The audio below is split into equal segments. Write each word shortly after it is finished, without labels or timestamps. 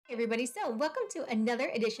Everybody, so welcome to another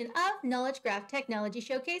edition of Knowledge Graph Technology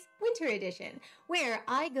Showcase Winter Edition, where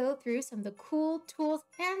I go through some of the cool tools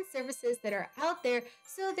and services that are out there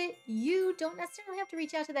so that you don't necessarily have to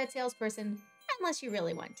reach out to that salesperson unless you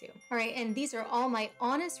really want to. All right, and these are all my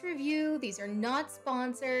honest review. These are not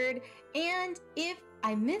sponsored. And if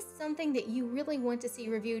I missed something that you really want to see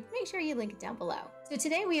reviewed, make sure you link it down below. So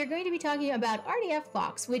today we are going to be talking about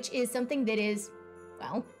RDFox, which is something that is,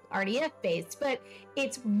 well, RDF based, but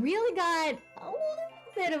it's really got a little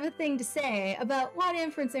bit of a thing to say about what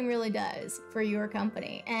inferencing really does for your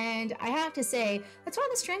company. And I have to say, that's one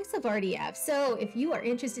of the strengths of RDF. So if you are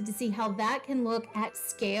interested to see how that can look at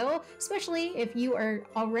scale, especially if you are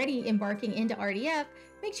already embarking into RDF,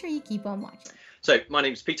 make sure you keep on watching. So my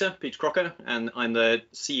name is Peter Crocker, and I'm the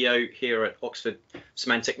CEO here at Oxford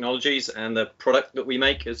Semantic Technologies, and the product that we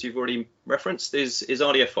make, as you've already referenced, is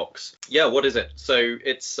RDFox. Yeah, what is it? So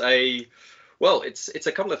it's a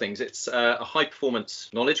couple of things. It's a high performance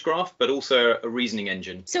knowledge graph, but also a reasoning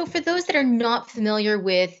engine. So for those that are not familiar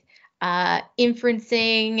with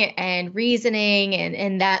inferencing and reasoning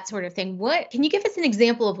and that sort of thing, can you give us an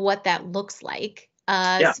example of what that looks like?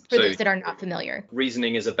 For those that are not familiar.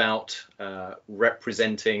 Reasoning is about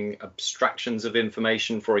representing abstractions of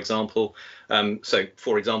information, for example. So,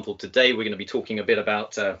 for example, today we're going to be talking a bit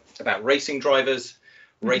about racing drivers.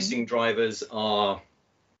 Mm-hmm. Racing drivers are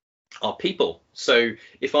people. So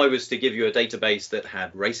if I was to give you a database that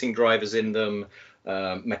had racing drivers in them,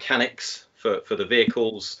 mechanics for the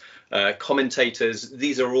vehicles, commentators,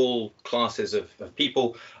 these are all classes of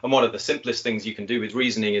people. And one of the simplest things you can do with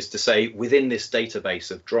reasoning is to say, within this database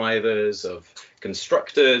of drivers, of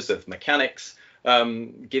constructors, of mechanics,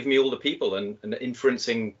 give me all the people. And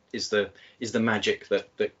inferencing is the magic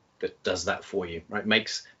that does that for you, right?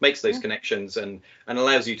 Makes those connections and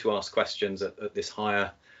allows you to ask questions at this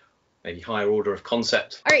maybe higher order of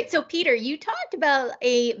concept. All right, so Peter, you talked about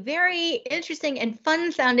a very interesting and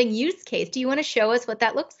fun sounding use case. Do you want to show us what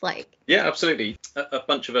that looks like? Yeah, absolutely. A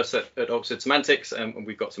bunch of us at Oxford Semantics, and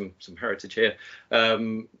we've got some heritage here,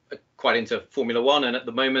 quite into Formula One, and at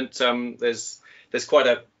the moment there's quite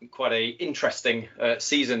a interesting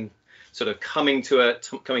season sort of coming to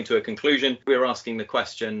a conclusion. We're asking the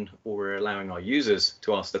question, or we're allowing our users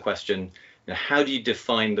to ask the question, how do you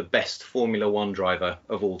define the best Formula One driver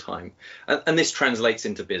of all time? And this translates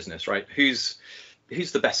into business, right? Who's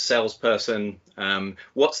the best salesperson?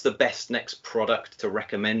 What's the best next product to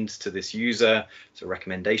recommend to this user? So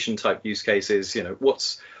recommendation type use cases. Who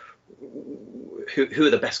are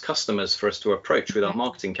the best customers for us to approach with our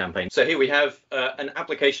marketing campaign? So here we have an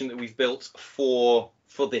application that we've built for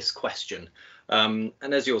this question. And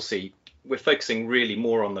as you'll see, we're focusing really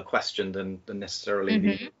more on the question than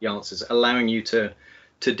necessarily the answers, allowing you to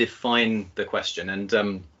define the question. And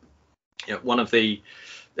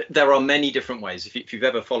there are many different ways. If you've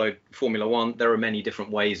ever followed Formula One, there are many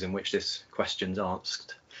different ways in which this question's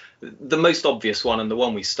asked. The most obvious one, and the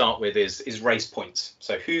one we start with, is race points.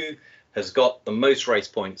 So who has got the most race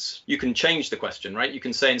points? You can change the question, right? You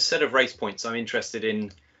can say, instead of race points, I'm interested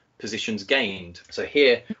in positions gained. So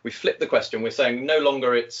here we flip the question. We're saying no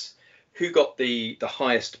longer it's who got the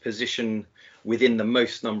highest position within the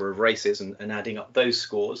most number of races and adding up those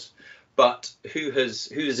scores, but who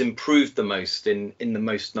has improved the most in the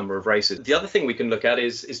most number of races. The other thing we can look at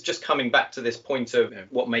is just coming back to this point of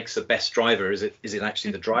what makes the best driver. Is it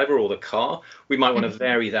actually the driver or the car? We might want to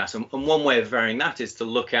vary that. And one way of varying that is to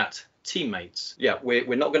look at teammates. Yeah,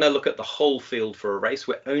 we're not going to look at the whole field for a race.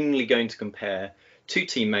 We're only going to compare two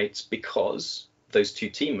teammates because those two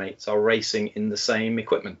teammates are racing in the same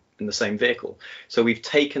equipment, in the same vehicle. So we've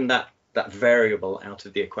taken that variable out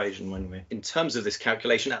of the equation when we're in terms of this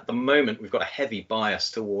calculation. At the moment, we've got a heavy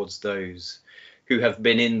bias towards those who have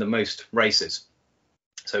been in the most races.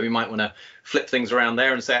 So we might want to flip things around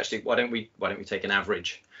there and say, actually, why don't we take an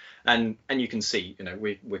average? And you can see,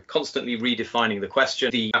 we're constantly redefining the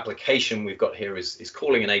question. The application we've got here is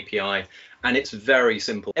calling an API, and it's very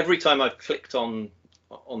simple. Every time I've clicked on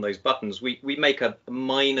those buttons, we make a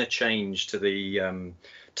minor change to the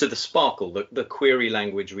SPARQL, the query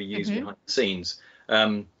language we use behind the scenes.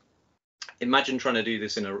 Imagine trying to do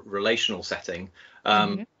this in a relational setting.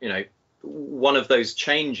 One of those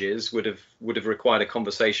changes would have required a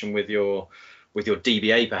conversation with your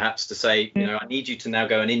DBA, perhaps, to say, I need you to now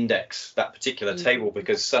go and index that particular table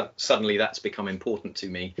because suddenly that's become important to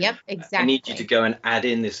me. Yep, exactly. I need you to go and add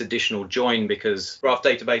in this additional join because graph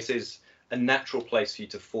database is a natural place for you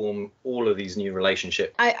to form all of these new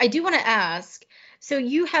relationships. I do want to ask, so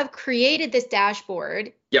you have created this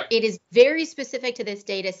dashboard. Yep. It is very specific to this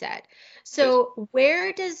data set. So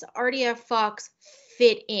where does RDFox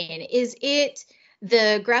fit in? Is it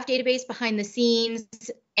the graph database behind the scenes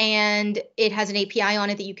and it has an API on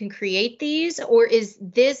it that you can create these, or is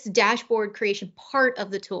this dashboard creation part of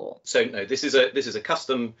the tool? So no, this is a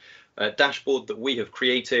custom dashboard that we have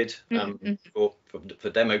created for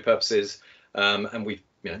demo purposes, and we've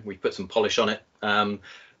put some polish on it.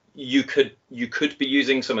 You could be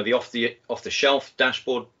using some of the off the shelf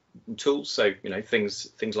dashboard tools, so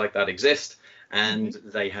things like that exist, and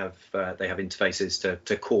they have interfaces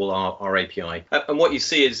to call our API. And what you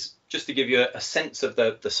see is, just to give you a sense of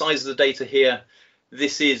the size of the data here,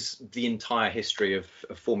 this is the entire history of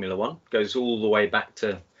Formula One. It goes all the way back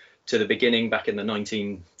to the beginning, back in the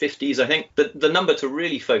 1950s, I think. The number to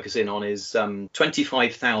really focus in on is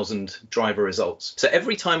 25,000 driver results. So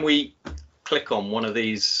every time we click on one of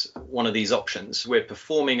these options, we're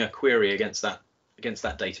performing a query against that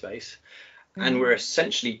database, and we're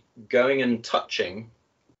essentially going and touching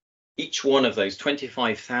each one of those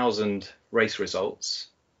 25,000 race results,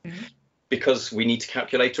 because we need to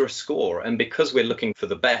calculate a score, and because we're looking for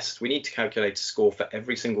the best, we need to calculate a score for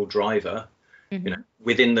every single driver,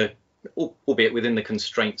 albeit within the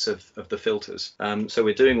constraints of the filters. So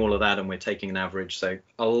we're doing all of that, and we're taking an average. So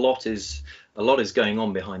a lot is going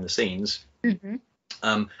on behind the scenes, and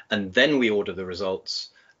then we order the results,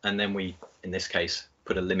 and then we, in this case,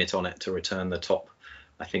 put a limit on it to return the top,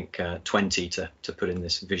 I think 20 to put in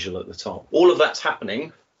this visual at the top. All of that's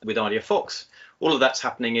happening with RDFox. All of that's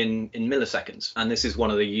happening in milliseconds, and this is one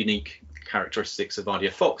of the unique characteristics of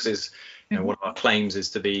RDFox. Is one of our claims is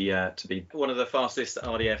to be one of the fastest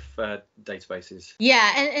RDF databases.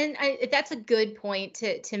 Yeah, and that's a good point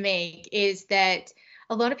to make, is that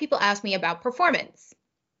a lot of people ask me about performance,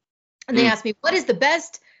 and they ask me, what is the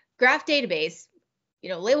best graph database?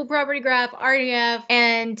 Label property graph, RDF,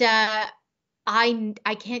 and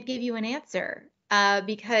I can't give you an answer.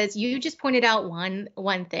 Because you just pointed out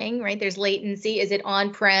one thing, right? There's latency. Is it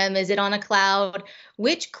on-prem? Is it on a cloud?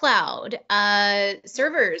 Which cloud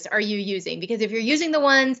servers are you using? Because if you're using the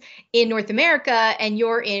ones in North America and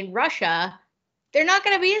you're in Russia, they're not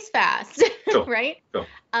going to be as fast, Sure. Right? Sure.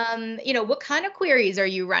 What kind of queries are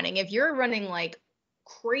you running? If you're running like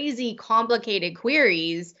crazy complicated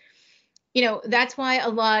queries, that's why a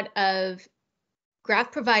lot of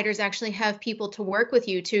graph providers actually have people to work with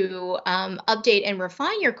you to update and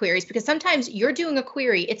refine your queries, because sometimes you're doing a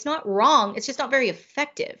query, it's not wrong, it's just not very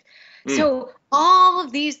effective. So all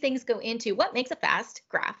of these things go into what makes a fast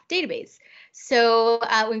graph database. So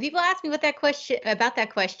when people ask me about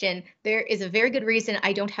that question, there is a very good reason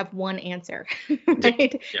I don't have one answer,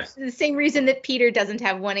 right? Yes. The same reason that Peter doesn't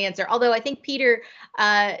have one answer, although I think Peter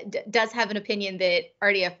does have an opinion that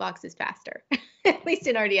RDFox is faster. At least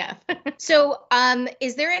in RDF. So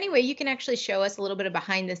is there any way you can actually show us a little bit of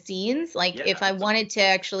behind the scenes? Like if I wanted to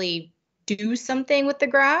actually do something with the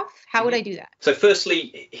graph, how would I do that? So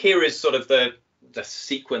firstly, here is sort of the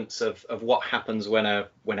sequence of what happens when a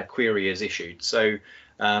query is issued. So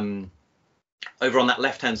over on that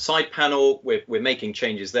left-hand side panel, we're making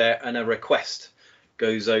changes there, and a request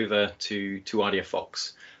goes over to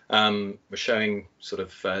RDFox. We're showing sort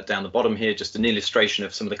of down the bottom here just an illustration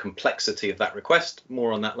of some of the complexity of that request.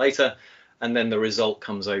 More on that later, and then the result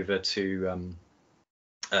comes over to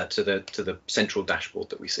the central dashboard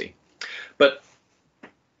that we see. But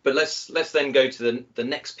let's then go to the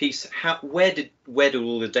next piece. Where did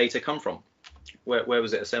all the data come from? Where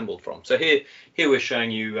was it assembled from? So here we're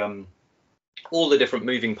showing you all the different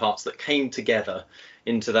moving parts that came together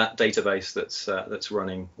into that database that's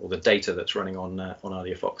running, or the data that's running on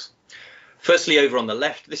RDFox. Firstly, over on the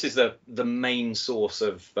left, this is the main source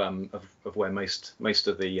of where most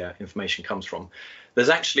of the information comes from. There's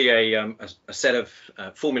actually a set of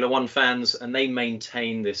Formula One fans, and they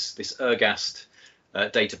maintain this Ergast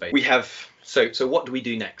database. We have so what do we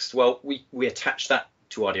do next? Well, we attach that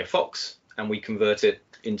to RDFox, and we convert it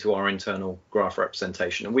into our internal graph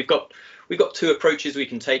representation. And we've got two approaches we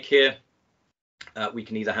can take here. We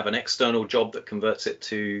can either have an external job that converts it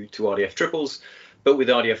to RDF triples, but with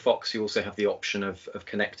RDFox you also have the option of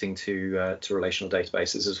connecting to relational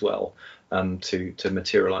databases as well, to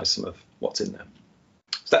materialize some of what's in there.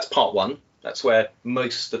 So that's part one. That's where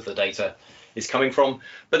most of the data is coming from.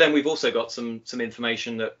 But then we've also got some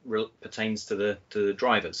information that pertains to the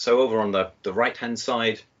drivers. So over on the right hand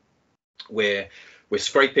side, we're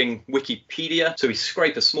scraping Wikipedia. So we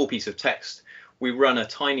scrape a small piece of text. We run a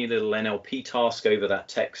tiny little NLP task over that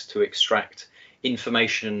text to extract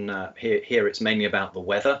information. Here it's mainly about the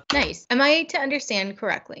weather. Nice. Am I to understand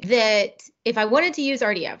correctly that if I wanted to use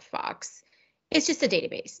RDFox, it's just a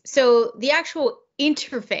database? So the actual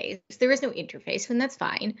interface, there is no interface, and that's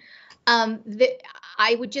fine.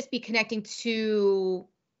 I would just be connecting to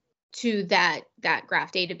to that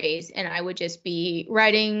graph database, and I would just be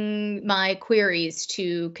writing my queries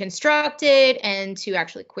to construct it and to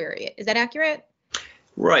actually query it. Is that accurate?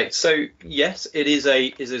 Right. So yes, it is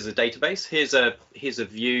a database. Here's a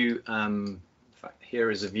view. In fact,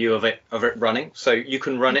 here is a view of it running. So you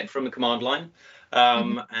can run it from the command line.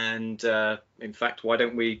 And in fact, why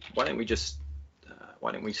don't we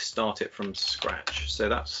start it from scratch? So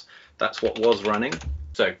that's what was running.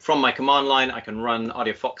 So from my command line, I can run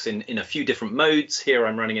RDFox in a few different modes. Here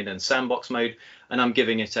I'm running it in sandbox mode, and I'm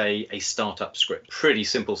giving it a startup script. Pretty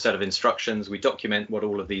simple set of instructions. We document what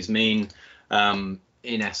all of these mean.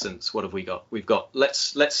 In essence, what have we got? We've got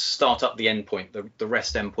let's start up the endpoint, the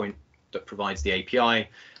REST endpoint that provides the API.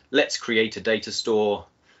 Let's create a data store.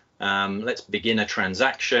 Let's begin a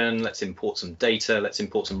transaction. Let's import some data. Let's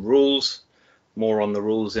import some rules. More on the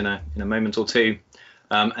rules in a moment or two.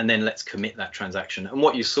 And then let's commit that transaction. And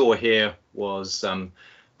what you saw here was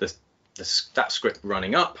that script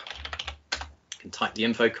running up. You can type the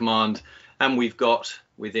info command, and we've got,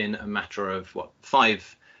 within a matter of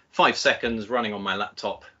five seconds, running on my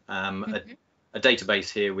laptop, a database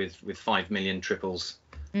here with 5 million triples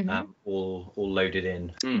all loaded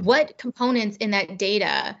in. What components in that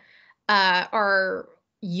data are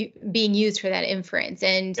being used for that inference?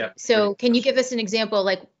 And so can you give us an example,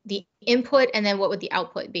 like the input, and then what would the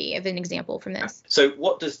output be of an example from this? So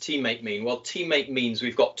what does teammate mean? Well, teammate means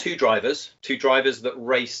we've got two drivers that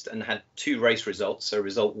raced and had two race results, so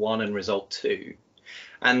result 1 and result 2.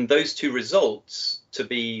 And those two results, to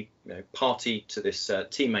be party to this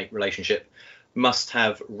teammate relationship, must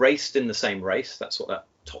have raced in the same race. That's what that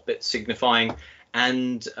top bit's signifying.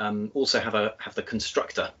 And also have the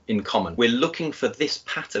constructor in common. We're looking for this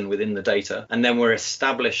pattern within the data, and then we're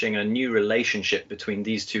establishing a new relationship between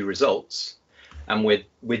these two results, and we're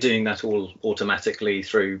doing that all automatically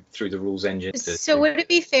through the rules engine. So would it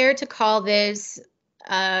be fair to call this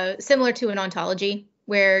similar to an ontology,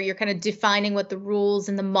 where you're kind of defining what the rules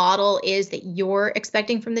and the model is that you're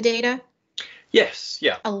expecting from the data? Yes,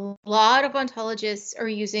 yeah. A lot of ontologists are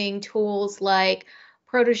using tools like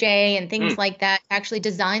Protege and things like that to actually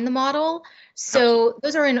design the model. So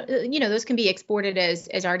those are those can be exported as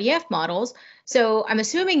RDF models. So I'm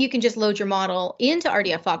assuming you can just load your model into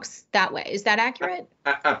RDFox that way. Is that accurate?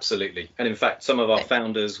 Absolutely. And in fact, some of our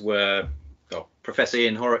founders were, Professor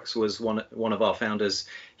Ian Horrocks was one of our founders.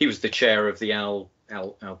 He was the chair of the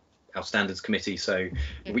our standards committee, so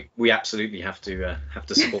we absolutely have to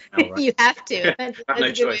support Al, right? You have to. That's no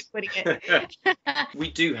a good way of putting it. We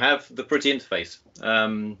do have the pretty interface.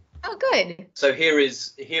 Oh, good. So here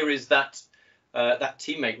is that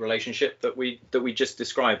teammate relationship that we just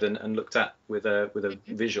described and looked at with a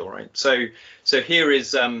visual, right? So here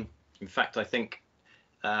is in fact, I think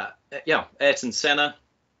Ayrton Senna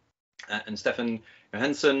and Stefan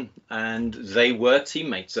Johansson, and they were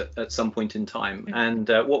teammates at some point in time. And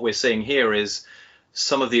what we're seeing here is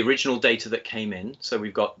some of the original data that came in. So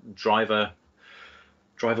we've got driver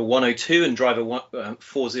 102 and driver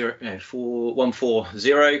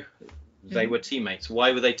 140. They were teammates.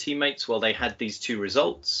 Why were they teammates? Well, they had these two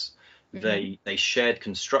results. They shared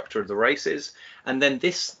constructor of the races, and then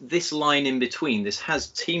this line in between, this has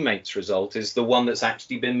teammates result, is the one that's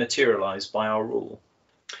actually been materialized by our rule.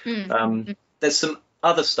 There's some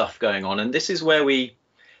other stuff going on, and this is where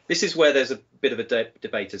there's a bit of a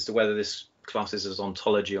debate as to whether this classes as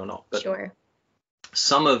ontology or not. But sure.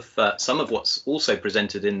 Some of what's also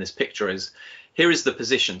presented in this picture is, here is the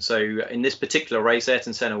position. So in this particular race,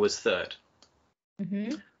 Ayrton Senna was third.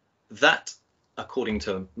 That, according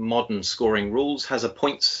to modern scoring rules, has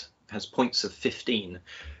points of 15.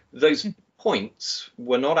 Those points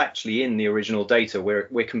were not actually in the original data.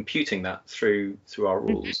 We're computing that through our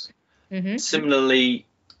rules. Similarly,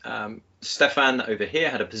 Stefan over here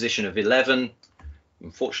had a position of 11.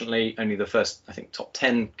 Unfortunately, only the first, I think, top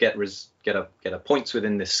 10 get a points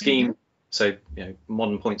within this scheme. So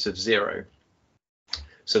modern points of 0.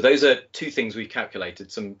 So those are two things we've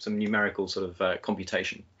calculated, some numerical sort of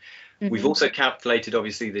computation. We've also calculated,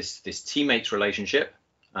 obviously, this teammates relationship,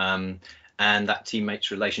 and that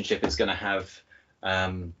teammates relationship is going to have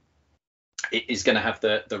the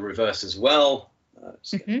reverse as well.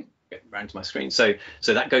 Get around to my screen. So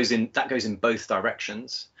that goes in both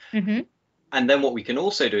directions. And then what we can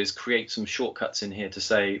also do is create some shortcuts in here to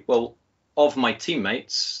say, well, of my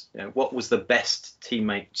teammates, what was the best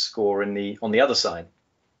teammate score on the other side?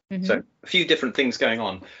 So a few different things going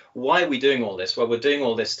on. Why are we doing all this? Well, we're doing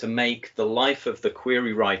all this to make the life of the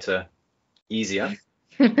query writer easier.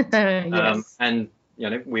 Yes. And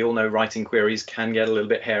we all know writing queries can get a little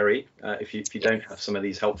bit hairy if you don't have some of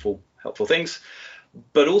these helpful things.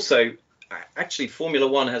 But also, actually Formula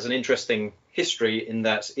One has an interesting history in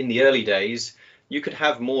that in the early days you could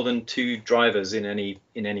have more than 2 drivers in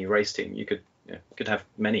any race team. You could have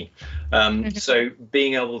many. So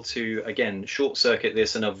being able to again short circuit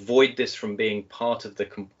this and avoid this from being part of the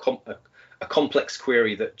a complex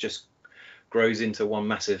query that just grows into one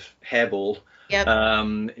massive hairball. Yep.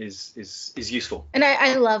 Is useful. And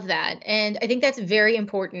I love that. And I think that's very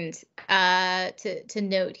important to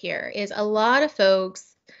note here is a lot of folks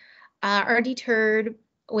are deterred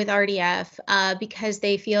with RDF because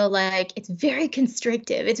they feel like it's very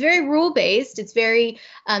constrictive. It's very rule-based. It's very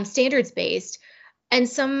standards-based. And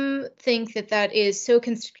some think that that is so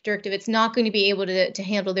constrictive, it's not going to be able to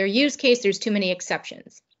handle their use case. There's too many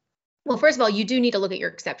exceptions. Well, first of all, you do need to look at your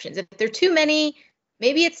exceptions. If there are too many,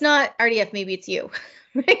 maybe it's not RDF, maybe it's you.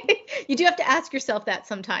 Right? You do have to ask yourself that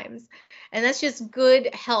sometimes. And that's just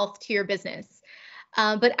good health to your business.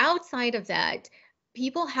 But outside of that,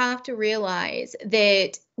 people have to realize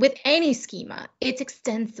that with any schema, it's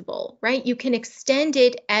extensible, right? You can extend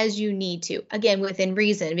it as you need to, again, within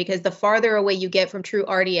reason, because the farther away you get from true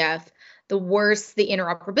RDF, the worse the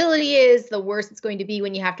interoperability is, the worse it's going to be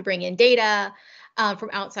when you have to bring in data from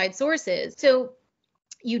outside sources. So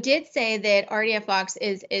you did say that RDFox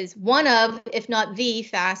is one of, if not the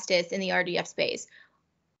fastest in the RDF space.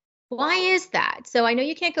 Why is that? So I know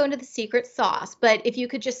you can't go into the secret sauce, but if you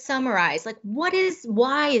could just summarize, like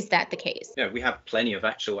why is that the case? Yeah, we have plenty of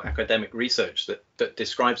actual academic research that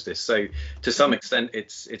describes this. So to some extent,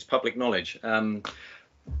 it's public knowledge.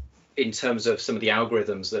 In terms of some of the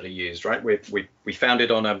algorithms that are used, right? We found it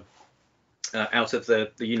on out of the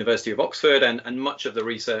University of Oxford, and much of the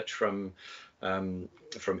research from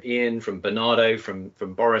Ian, from Bernardo, from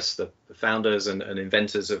Boris, the founders and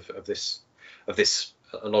inventors of this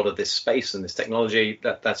a lot of this space and this technology,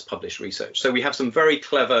 that's published research. So we have some very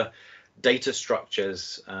clever data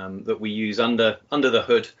structures that we use under the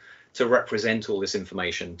hood to represent all this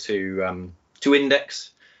information, to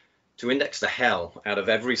index the hell out of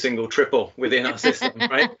every single triple within our system,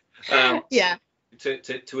 right? Yeah.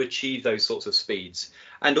 To achieve those sorts of speeds,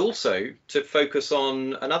 and also to focus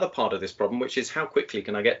on another part of this problem, which is how quickly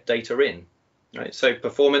can I get data in, right? So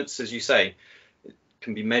performance, as you say,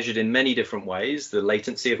 can be measured in many different ways: the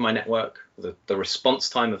latency of my network, the response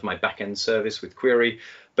time of my backend service with query,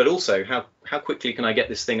 but also how quickly can I get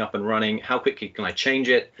this thing up and running? How quickly can I change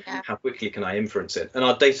it? Yeah. How quickly can I inference it? And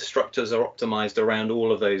our data structures are optimized around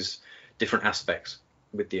all of those different aspects,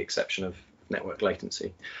 with the exception of network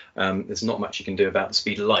latency. There's not much you can do about the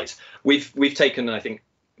speed of light. We've taken, I think,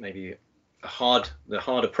 maybe the hard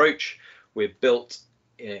approach. We've built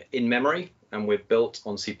in memory, and we've built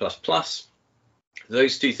on C++.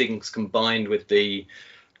 Those two things combined with the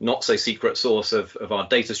not so secret source of our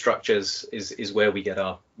data structures is where we get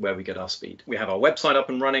our speed. We have our website up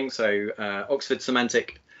and running. So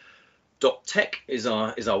oxfordsemantic.tech is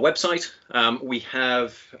our website.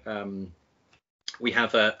 We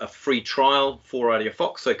have a free trial for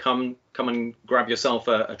RDFox. So come and grab yourself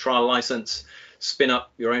a trial license, spin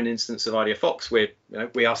up your own instance of RDFox.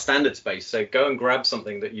 We are standards based. So go and grab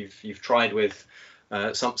something that you've tried with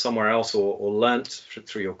somewhere else or learnt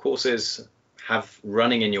through your courses, have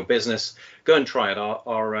running in your business. Go and try it.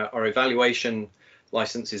 Our evaluation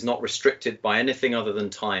license is not restricted by anything other than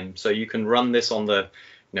time. So you can run this on the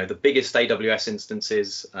biggest AWS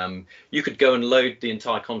instances. You could go and load the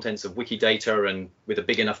entire contents of Wikidata, and with a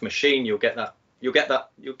big enough machine, you'll get that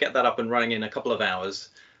up and running in a couple of hours,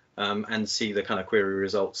 and see the kind of query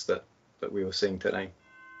results that we were seeing today.